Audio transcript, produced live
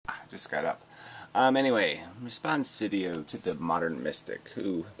just got up. Anyway, response video to the modern mystic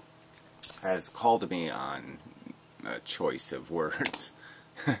who has called me on a choice of words.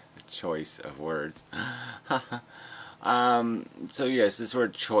 Choice of words. So yes, this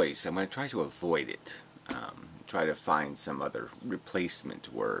word choice, I'm going to try to avoid it. Try to find some other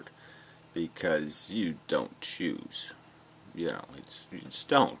replacement word, because you don't choose. You know, you just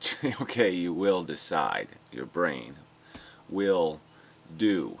don't. Okay, you will decide. Your brain will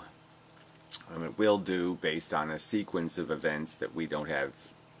do. It will do based on a sequence of events that we don't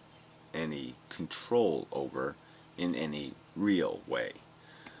have any control over in any real way.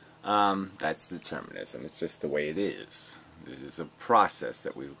 That's determinism. It's just the way it is. This is a process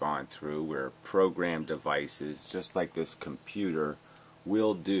that we've gone through where programmed devices, just like this computer,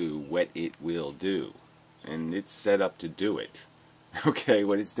 will do what it will do. And it's set up to do it. Okay,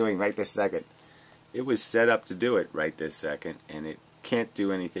 what it's doing right this second. It was set up to do it right this second, and it can't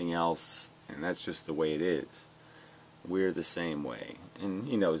do anything else, and that's just the way it is. We're the same way, and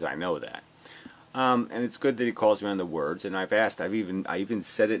he knows I know that. And it's good that he calls me on the words, and I even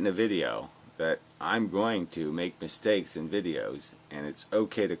said it in a video, that I'm going to make mistakes in videos, and it's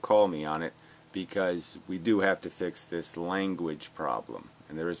okay to call me on it, because we do have to fix this language problem.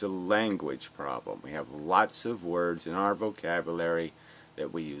 And there is a language problem. We have lots of words in our vocabulary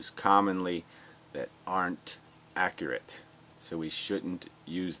that we use commonly that aren't accurate, so we shouldn't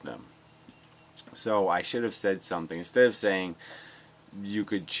use them. So I should have said something. Instead of saying you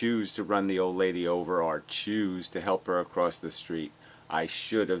could choose to run the old lady over or choose to help her across the street, I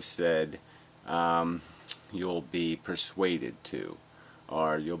should have said you'll be persuaded to,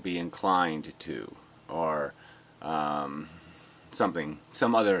 or you'll be inclined to, or some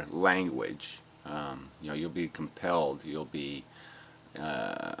other language. You know, you'll be compelled, you'll be you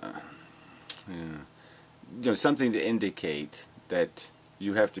know, something to indicate that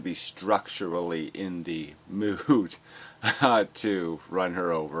you have to be structurally in the mood to run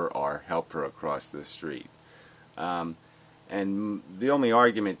her over or help her across the street. And the only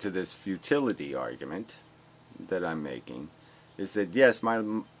argument to this futility argument that I'm making is that yes,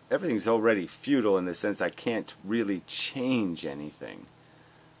 everything's already futile in the sense I can't really change anything.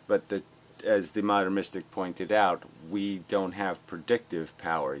 But as the modern mystic pointed out, we don't have predictive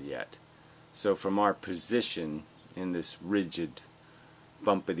power yet. So from our position in this rigid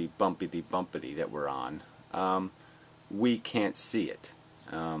bumpity that we're on, we can't see it.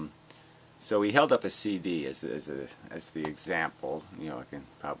 So he held up a CD as the example. You know, I can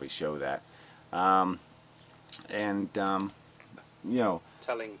probably show that. You know,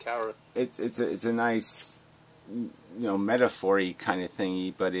 telling Karen, it's a nice, you know, metaphor-y kind of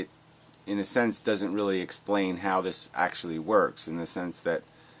thingy, but it in a sense doesn't really explain how this actually works, in the sense that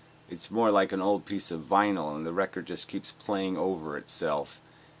it's more like an old piece of vinyl and the record just keeps playing over itself,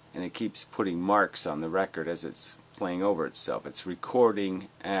 and it keeps putting marks on the record as it's playing over itself. It's recording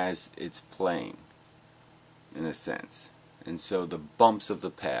as it's playing, in a sense. And so the bumps of the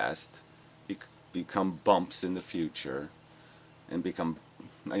past become bumps in the future and become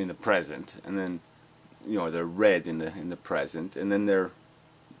in the present, and then, you know, they're red in the present, and then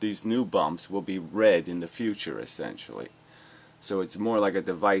these new bumps will be red in the future, essentially. So it's more like a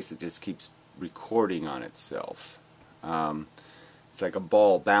device that just keeps recording on itself. It's like a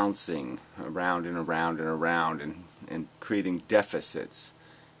ball bouncing around and around and around and creating deficits,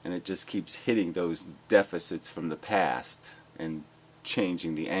 and it just keeps hitting those deficits from the past and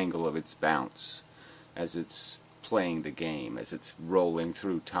changing the angle of its bounce as it's playing the game, as it's rolling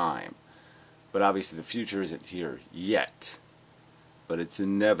through time. But obviously the future isn't here yet, but it's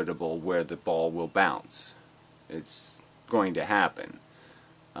inevitable where the ball will bounce. It's going to happen.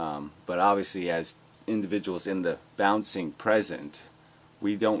 But obviously, as individuals in the bouncing present,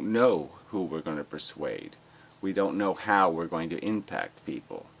 we don't know who we're going to persuade. We don't know how we're going to impact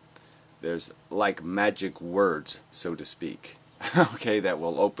people. There's like magic words, so to speak, okay, that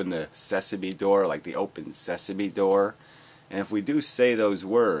will open the sesame door, like the open sesame door. And if we do say those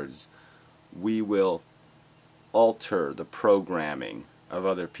words, we will alter the programming of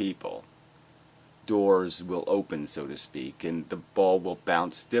other people. Doors will open, so to speak, and the ball will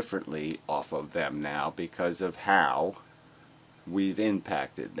bounce differently off of them now because of how we've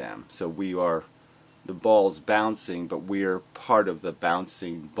impacted them. So the ball's bouncing, but we're part of the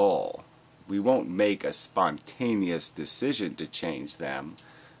bouncing ball. We won't make a spontaneous decision to change them.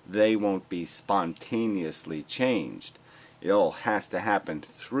 They won't be spontaneously changed. It all has to happen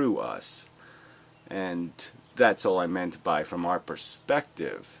through us. And that's all I meant by, from our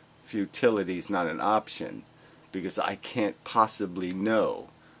perspective, futility is not an option, because I can't possibly know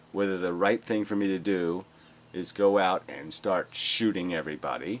whether the right thing for me to do is go out and start shooting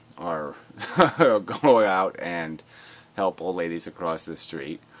everybody, or go out and help old ladies across the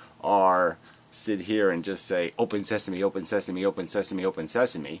street, or sit here and just say, open sesame, open sesame, open sesame, open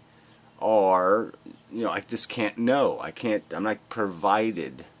sesame, or, I just can't know. I'm not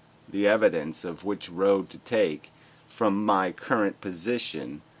provided the evidence of which road to take from my current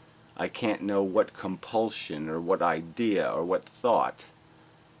position. I can't know what compulsion or what idea or what thought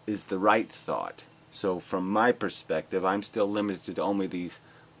is the right thought. So from my perspective, I'm still limited to only these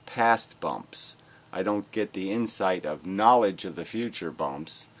past bumps. I don't get the insight of knowledge of the future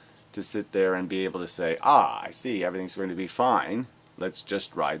bumps to sit there and be able to say, I see, everything's going to be fine. Let's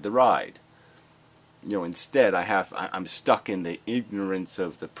just ride the ride. Instead, I'm stuck in the ignorance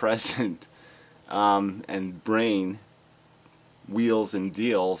of the present, and brain wheels and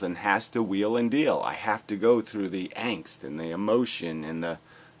deals and has to wheel and deal. I have to go through the angst and the emotion and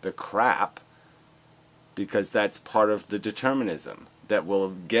the crap, because that's part of the determinism that will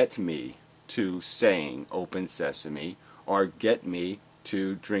get me to saying open sesame, or get me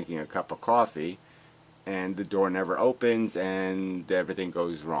to drinking a cup of coffee and the door never opens and everything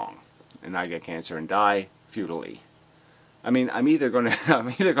goes wrong and I get cancer and die futilely. I mean, I'm either going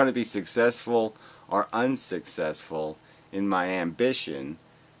to be successful or unsuccessful in my ambition,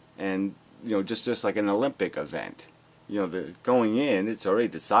 and just like an Olympic event. Going in, it's already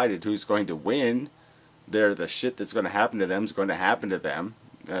decided who's going to win. The shit that's going to happen to them is going to happen to them.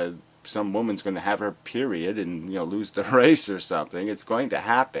 Some woman's going to have her period and lose the race or something. It's going to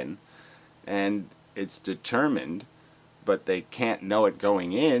happen, and it's determined, but they can't know it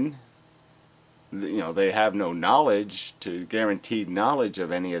going in. They have no knowledge, guaranteed knowledge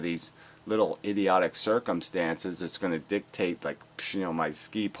of any of these little idiotic circumstances that's going to dictate, like, my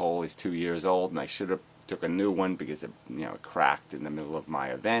ski pole is 2 years old and I should have took a new one because it cracked in the middle of my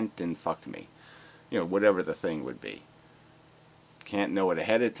event and fucked me. Whatever the thing would be. Can't know it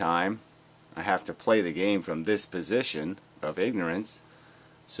ahead of time. I have to play the game from this position of ignorance.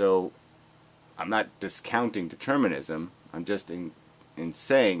 So I'm not discounting determinism. I'm just in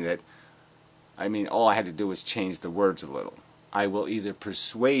saying that, all I had to do was change the words a little. I will either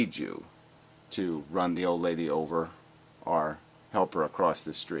persuade you to run the old lady over or help her across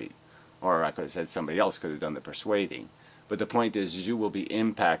the street. Or I could have said somebody else could have done the persuading. But the point is you will be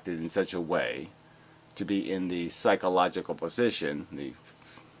impacted in such a way to be in the psychological position, the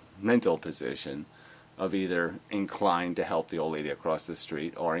mental position, of either inclined to help the old lady across the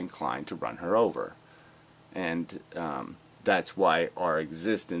street or inclined to run her over. And that's why our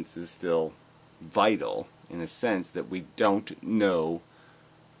existence is still vital, in a sense that we don't know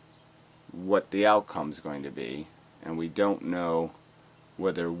what the outcome is going to be, and we don't know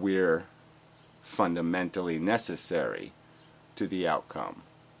whether we're fundamentally necessary to the outcome,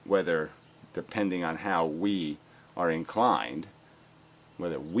 whether, depending on how we are inclined,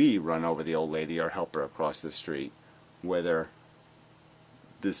 whether we run over the old lady or help her across the street, whether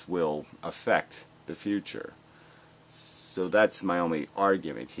this will affect the future. So that's my only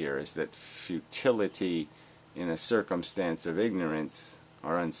argument here, is that futility in a circumstance of ignorance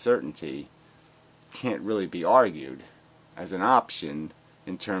or uncertainty can't really be argued as an option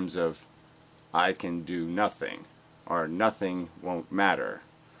in terms of I can do nothing, or nothing won't matter,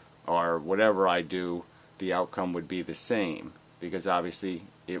 or whatever I do, the outcome would be the same, because obviously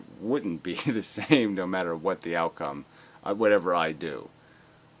it wouldn't be the same no matter what the outcome, whatever I do.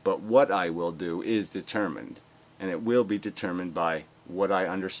 But what I will do is determined, and it will be determined by what I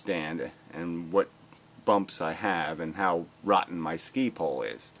understand and what bumps I have and how rotten my ski pole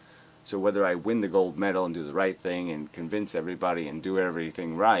is. So whether I win the gold medal and do the right thing and convince everybody and do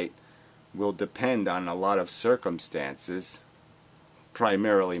everything right will depend on a lot of circumstances,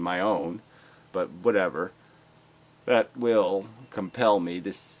 primarily my own, but whatever, that will compel me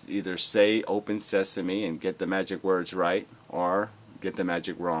to either say open sesame and get the magic words right, or get the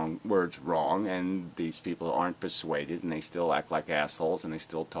magic words wrong, and these people aren't persuaded and they still act like assholes and they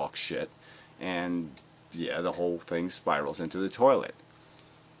still talk shit, and yeah, the whole thing spirals into the toilet.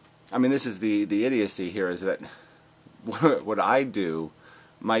 This is the idiocy here, is that what I do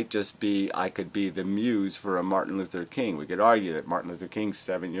might just be, I could be the muse for a Martin Luther King. We could argue that Martin Luther King's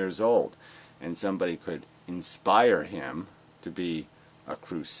 7 years old, and somebody could inspire him to be a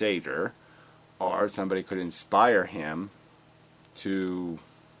crusader, or somebody could inspire him to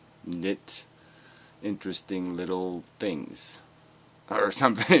knit interesting little things or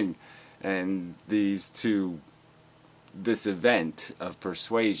something, and this event of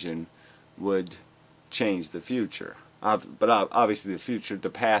persuasion would change the future. But obviously the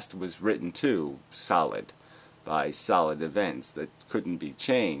past was written too solid by solid events that couldn't be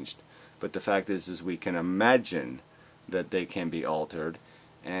changed. But the fact is we can imagine that they can be altered,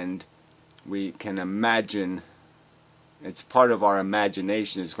 and we can imagine, it's part of our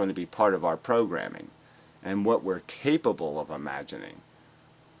imagination, is going to be part of our programming. And what we're capable of imagining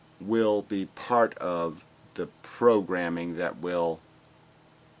will be part of the programming that will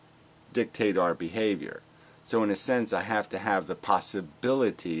dictate our behavior. So in a sense, I have to have the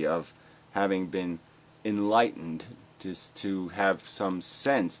possibility of having been enlightened just to have some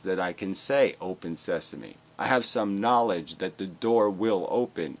sense that I can say open sesame. I have some knowledge that the door will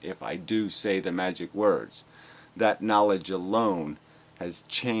open if I do say the magic words. That knowledge alone has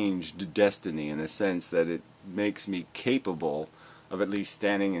changed destiny in a sense that it makes me capable of at least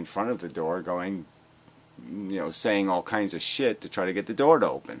standing in front of the door going, saying all kinds of shit to try to get the door to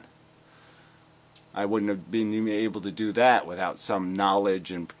open. I wouldn't have been able to do that without some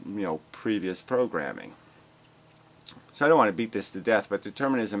knowledge and previous programming. So I don't want to beat this to death, but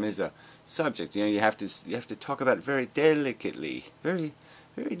determinism is a subject. You have to talk about it very delicately, very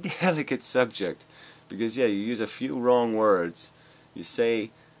delicate subject, because you use a few wrong words, you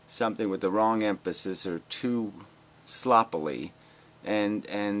say something with the wrong emphasis or too sloppily, and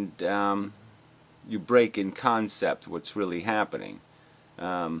you break in concept what's really happening,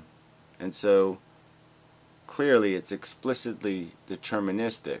 and so clearly it's explicitly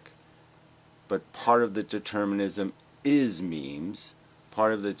deterministic, but part of the determinism is memes,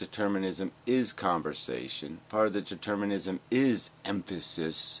 part of the determinism is conversation, part of the determinism is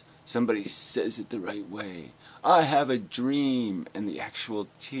emphasis. Somebody says it the right way. I have a dream, and the actual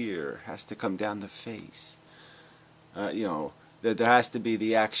tear has to come down the face. There has to be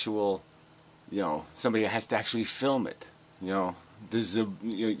the actual, somebody has to actually film it.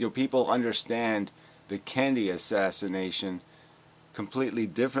 People understand the Kennedy assassination completely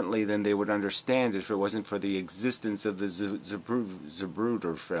differently than they would understand if it wasn't for the existence of the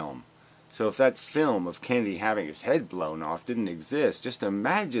Zapruder film. So if that film of Kennedy having his head blown off didn't exist, just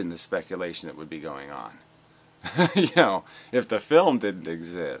imagine the speculation that would be going on. If the film didn't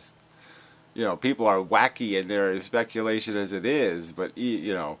exist. People are wacky in their speculation as it is, but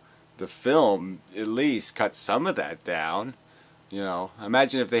the film at least cut some of that down.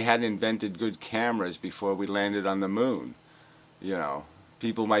 Imagine if they hadn't invented good cameras before we landed on the moon.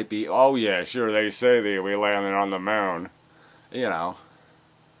 People might be, oh yeah, sure, they say that we landed on the moon.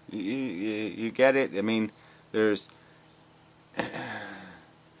 You get it? I mean, there's,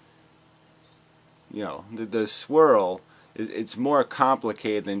 the swirl, it's more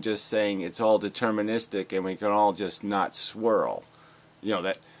complicated than just saying it's all deterministic and we can all just not swirl.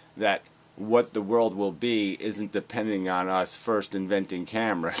 That what the world will be isn't depending on us first inventing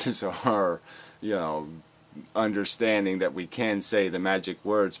cameras or, understanding that we can say the magic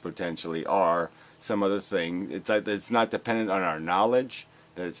words potentially are some other thing. It's not dependent on our knowledge,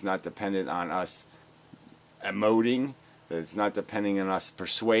 that it's not dependent on us emoting, that it's not dependent on us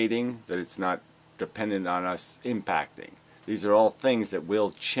persuading, that it's not dependent on us impacting. These are all things that will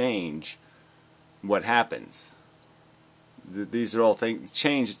change what happens. These are all things,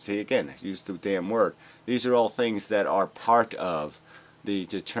 change, see again, use the damn word. These are all things that are part of the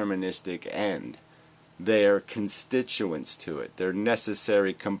deterministic end. They're constituents to it. They're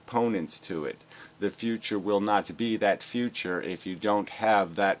necessary components to it. The future will not be that future if you don't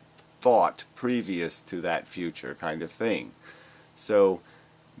have that thought previous to that future kind of thing. So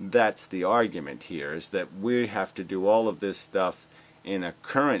that's the argument here, is that we have to do all of this stuff in a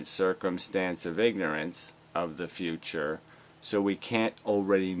current circumstance of ignorance of the future, so we can't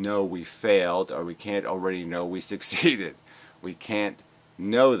already know we failed, or we can't already know we succeeded. We can't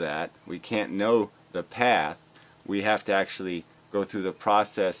know that. We can't know the path. We have to actually go through the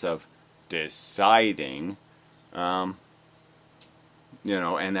process of deciding, and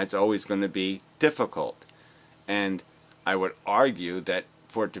that's always going to be difficult. And I would argue that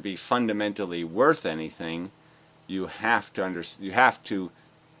for it to be fundamentally worth anything, you have to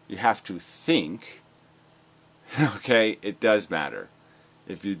think. Okay, it does matter.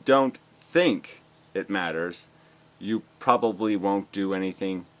 If you don't think it matters, you probably won't do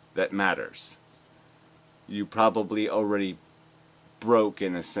anything that matters. You probably already broke,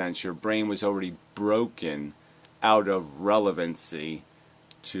 in a sense. Your brain was already broken out of relevancy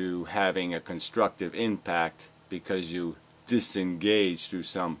to having a constructive impact because you disengaged through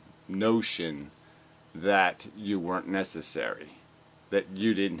some notion that you weren't necessary, that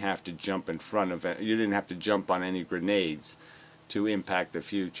you didn't have to jump in front of it, you didn't have to jump on any grenades to impact the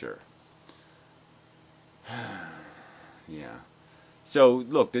future. Yeah. So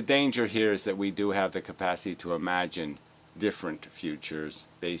look, the danger here is that we do have the capacity to imagine different futures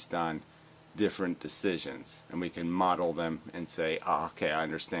based on different decisions, and we can model them and say, okay, I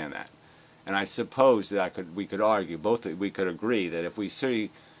understand that. And I suppose that we could argue, we could agree that if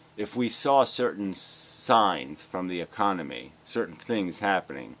we saw certain signs from the economy, certain things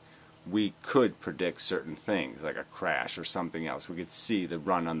happening, we could predict certain things, like a crash or something else. We could see the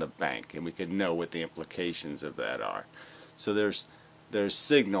run on the bank, and we could know what the implications of that are. So there's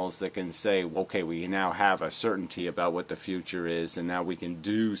signals that can say, okay, we now have a certainty about what the future is, and now we can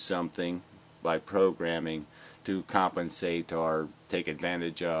do something by programming to compensate or take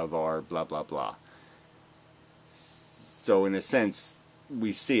advantage of or blah blah blah. So in a sense,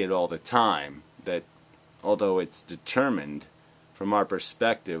 we see it all the time, that although it's determined, from our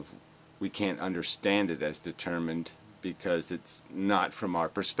perspective, we can't understand it as determined because it's not from our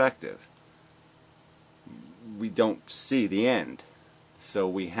perspective. We don't see the end. So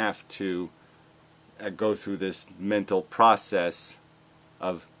we have to go through this mental process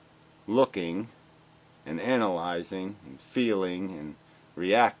of looking and analyzing and feeling and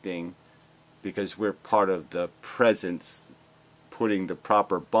reacting, because we're part of the presence, putting the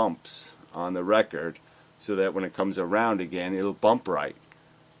proper bumps on the record so that when it comes around again, it'll bump right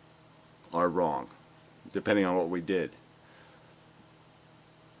or wrong, depending on what we did.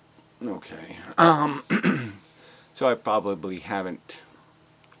 Okay. So I probably haven't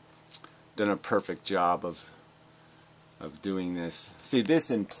done a perfect job of doing this. See,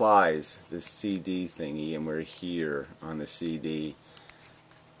 this implies this CD thingy, and we're here on the CD.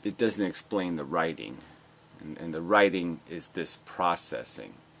 It doesn't explain the writing, and the writing is this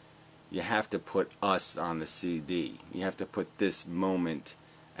processing. You have to put us on the CD. You have to put this moment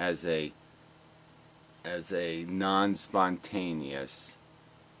as a non-spontaneous,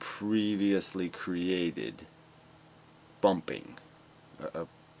 previously created bumping.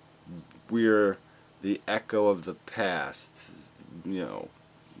 We're the echo of the past,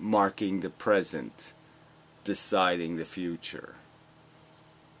 marking the present, deciding the future.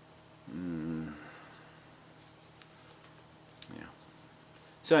 Yeah.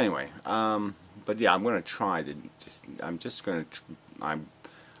 So anyway, but yeah, I'm going to try to I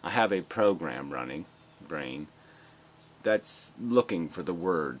have a program running, brain, that's looking for the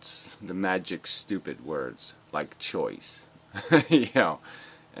words, the magic stupid words, like choice.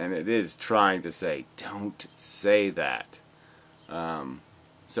 And it is trying to say, don't say that. But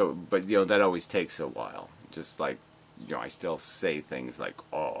that always takes a while. Just like, I still say things like,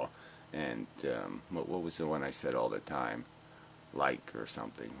 oh, and what was the one I said all the time? Like, or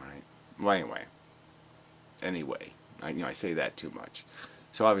something, right? Well, anyway, I say that too much.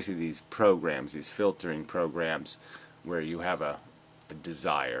 So obviously these programs, these filtering programs, where you have a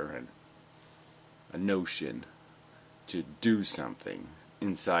desire and a notion to do something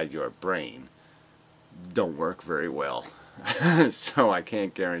inside your brain, don't work very well. So I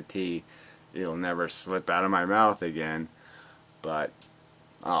can't guarantee it'll never slip out of my mouth again, but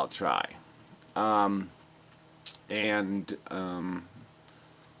I'll try.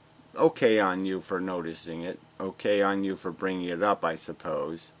 Okay on you for noticing it. Okay on you for bringing it up, I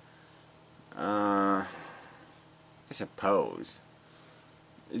suppose. I suppose.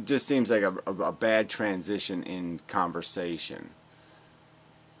 It just seems like a bad transition in conversation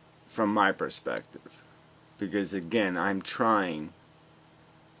from my perspective. Because again, I'm trying,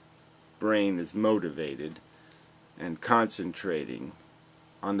 brain is motivated and concentrating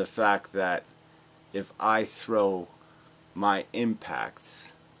on the fact that if I throw my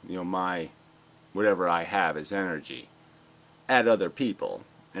impacts, my whatever I have as energy, at other people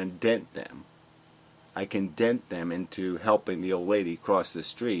and dent them, I can dent them into helping the old lady cross the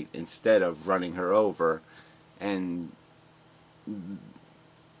street instead of running her over, and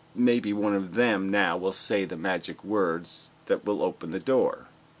maybe one of them now will say the magic words that will open the door,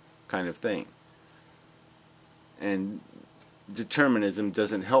 kind of thing. And determinism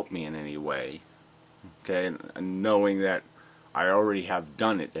doesn't help me in any way, okay, and knowing that I already have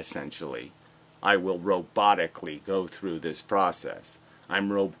done it, essentially. I will robotically go through this process. I'm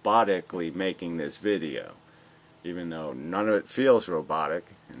robotically making this video, even though none of it feels robotic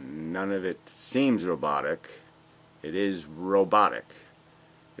and none of it seems robotic. It is robotic.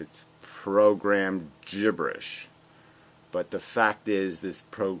 It's programmed gibberish. But the fact is, this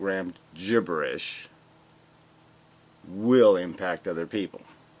programmed gibberish will impact other people,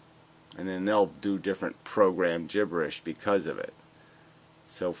 and then they'll do different programmed gibberish because of it.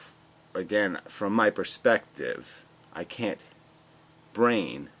 So again, from my perspective, I can't.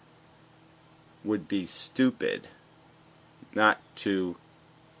 Brain would be stupid not to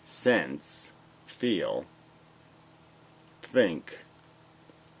sense, feel, think,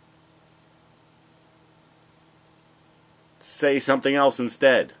 say something else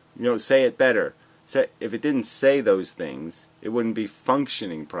instead. Say it better. If it didn't say those things, it wouldn't be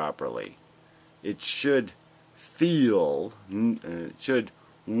functioning properly. it should feel, it should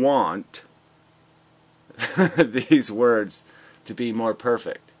want these words to be more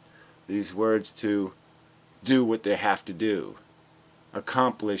perfect. These words to do what they have to do.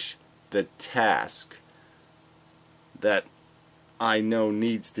 Accomplish the task that I know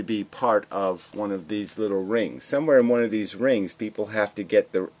needs to be part of one of these little rings. Somewhere in one of these rings, people have to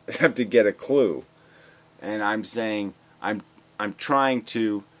get a clue. And I'm saying I'm trying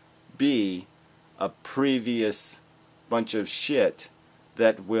to be a previous bunch of shit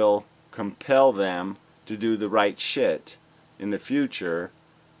that will compel them to do the right shit in the future,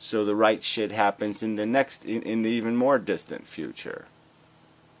 so the right shit happens in the even more distant future.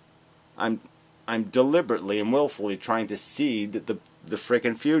 I'm deliberately and willfully trying to seed the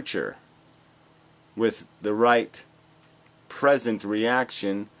frickin' future with the right present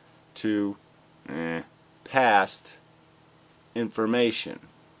reaction to past information.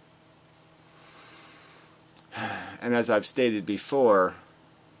 And as I've stated before,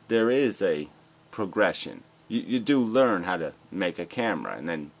 there is a progression. You do learn how to make a camera and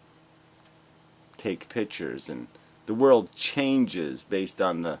then take pictures, and the world changes based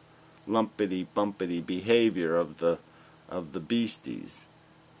on the lumpity bumpity behavior of the beasties.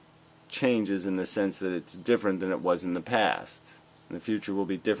 Changes in the sense that it's different than it was in the past. And the future will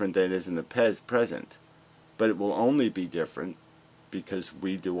be different than it is in the present. But it will only be different because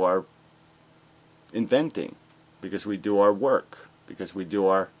we do our inventing, because we do our work, because we do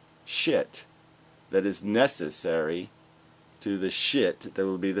our shit that is necessary to the shit that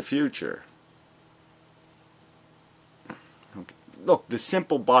will be the future. Okay. Look, the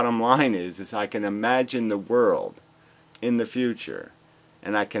simple bottom line is I can imagine the world in the future,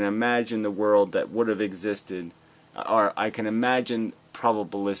 and I can imagine the world that would have existed, or I can imagine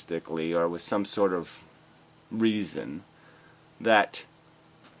probabilistically or with some sort of reason that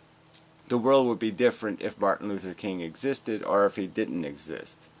the world would be different if Martin Luther King existed or if he didn't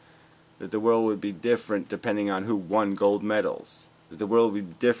exist. That the world would be different depending on who won gold medals. That the world would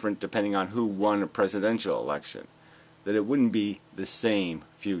be different depending on who won a presidential election. That it wouldn't be the same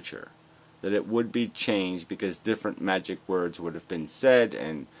future. That it would be changed because different magic words would have been said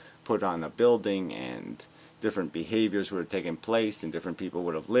and put on a building, and different behaviors would have taken place, and different people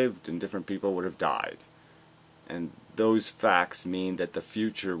would have lived, and different people would have died. And those facts mean that the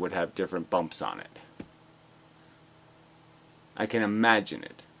future would have different bumps on it. I can imagine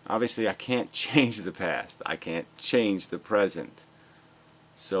it. Obviously, I can't change the past. I can't change the present.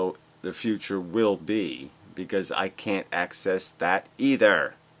 So the future will be, because I can't access that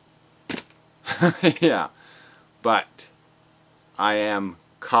either. Yeah. But I am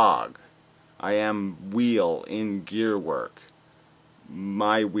cog. I am wheel in gear work.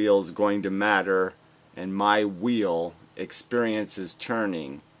 My wheel's going to matter, and my wheel experiences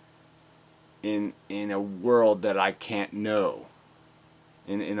turning in a world that I can't know.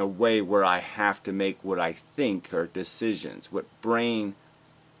 In a way where I have to make what I think are decisions, what brain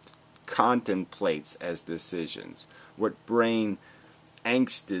contemplates as decisions, what brain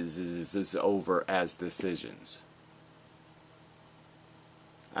angst is over as decisions.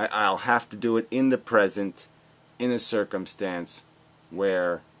 I'll have to do it in the present, in a circumstance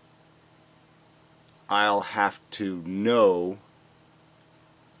where I'll have to know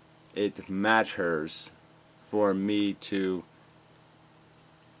it matters for me to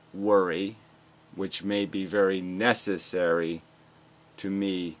worry, which may be very necessary to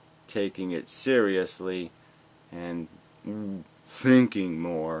me taking it seriously and thinking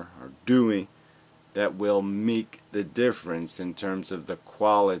more or doing, that will make the difference in terms of the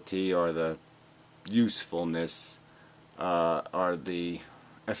quality or the usefulness or the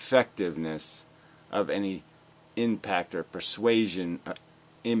effectiveness of any impact or persuasion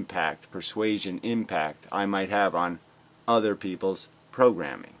impact I might have on other people's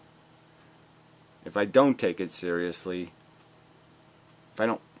programming. If I don't take it seriously, if I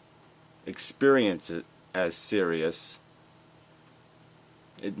don't experience it as serious,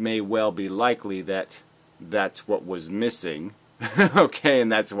 it may well be likely that that's what was missing. Okay,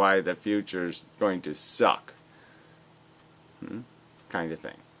 and that's why the future's going to suck. Kind of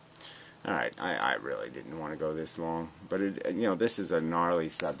thing. Alright, I really didn't want to go this long, but this is a gnarly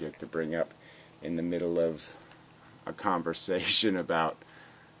subject to bring up in the middle of a conversation about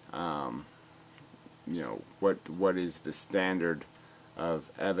what is the standard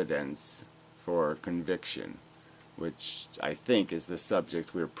of evidence for conviction, which I think is the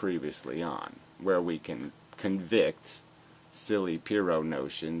subject we were previously on, where we can convict silly Pyrrho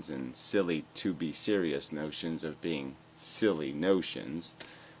notions and silly to-be-serious notions of being silly notions,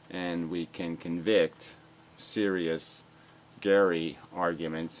 and we can convict serious Gary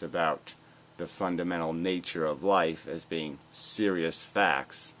arguments about the fundamental nature of life as being serious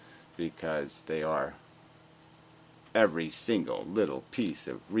facts, because they are every single little piece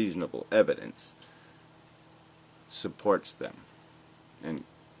of reasonable evidence supports them and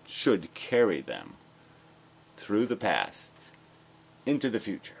should carry them through the past into the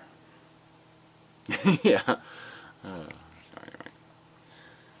future. Yeah. Sorry.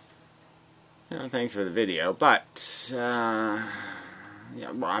 Right. Thanks for the video, but yeah,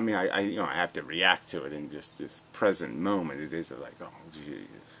 well, I mean, I have to react to it in just this present moment. It is like, oh,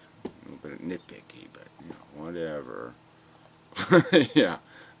 jeez, a little bit nitpicky, but whatever. Yeah,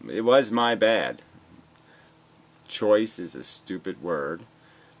 it was my bad. Choice is a stupid word.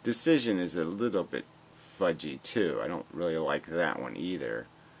 Decision is a little bit fudgy too. I don't really like that one either.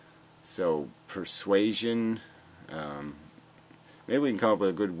 So persuasion, maybe we can come up with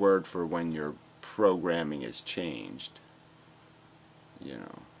a good word for when your programming is changed.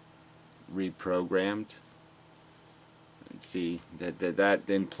 Reprogrammed. And see, that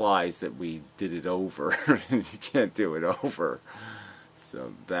implies that we did it over, and you can't do it over.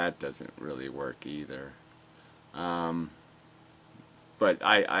 So that doesn't really work either. But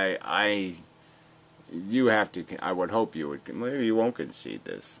you have to, I would hope you would, maybe you won't concede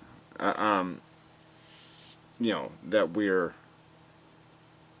this, that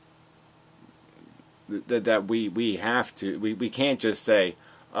we have to, we can't just say,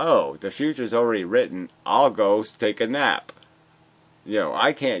 oh, the future's already written, I'll go take a nap.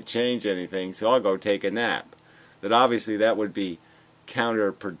 I can't change anything, so I'll go take a nap. That obviously that would be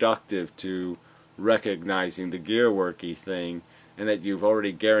counterproductive to recognizing the gearworky thing, and that you've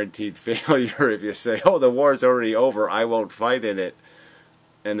already guaranteed failure if you say, oh, the war's already over, I won't fight in it.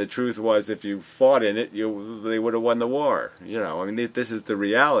 And the truth was, if you fought in it, they would have won the war. I mean, this is the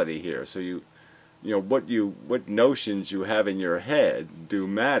reality here. So what notions you have in your head do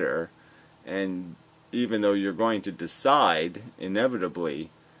matter, and even though you're going to decide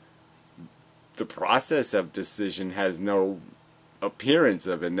inevitably, the process of decision has no appearance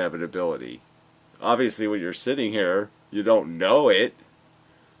of inevitability. Obviously, when you're sitting here, you don't know it.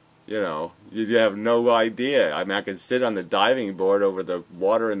 You have no idea. I mean, I can sit on the diving board over the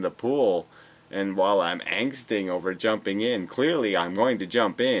water in the pool, and while I'm angsting over jumping in, clearly I'm going to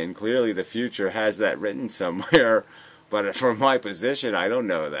jump in. Clearly the future has that written somewhere, but from my position, I don't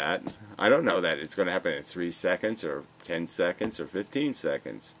know that. I don't know that it's going to happen in 3 seconds or 10 seconds or 15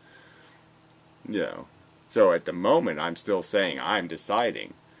 seconds. So at the moment, I'm still saying I'm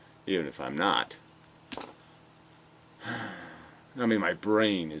deciding, even if I'm not. I mean, my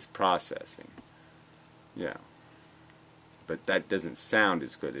brain is processing. But that doesn't sound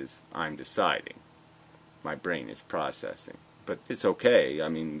as good as I'm deciding. My brain is processing. But it's okay. I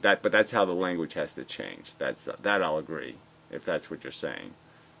mean, but that's how the language has to change. That I'll agree, if that's what you're saying.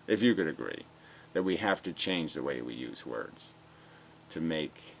 If you could agree, that we have to change the way we use words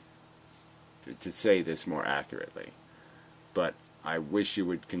to say this more accurately. But I wish you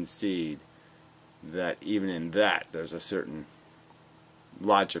would concede that even in that, there's a certain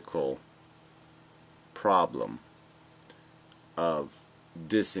logical problem of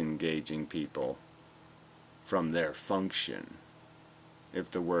disengaging people from their function if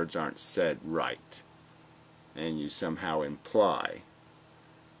the words aren't said right, and you somehow imply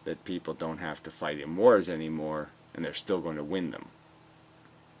that people don't have to fight in wars anymore and they're still going to win them,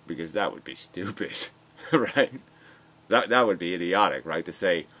 because that would be stupid. Right? That would be idiotic, right? To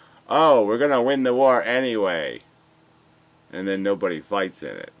say, oh, we're going to win the war anyway, and then nobody fights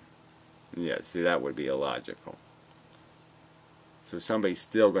in it. Yeah, see, that would be illogical. So somebody's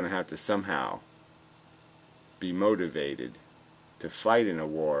still going to have to somehow be motivated to fight in a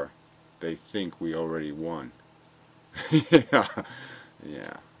war they think we already won.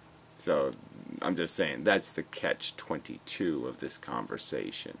 Yeah. So I'm just saying, that's the catch-22 of this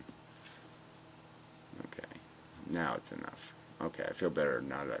conversation. Okay. Now it's enough. Okay, I feel better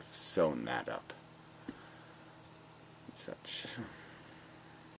now that I've sewn that up. Such.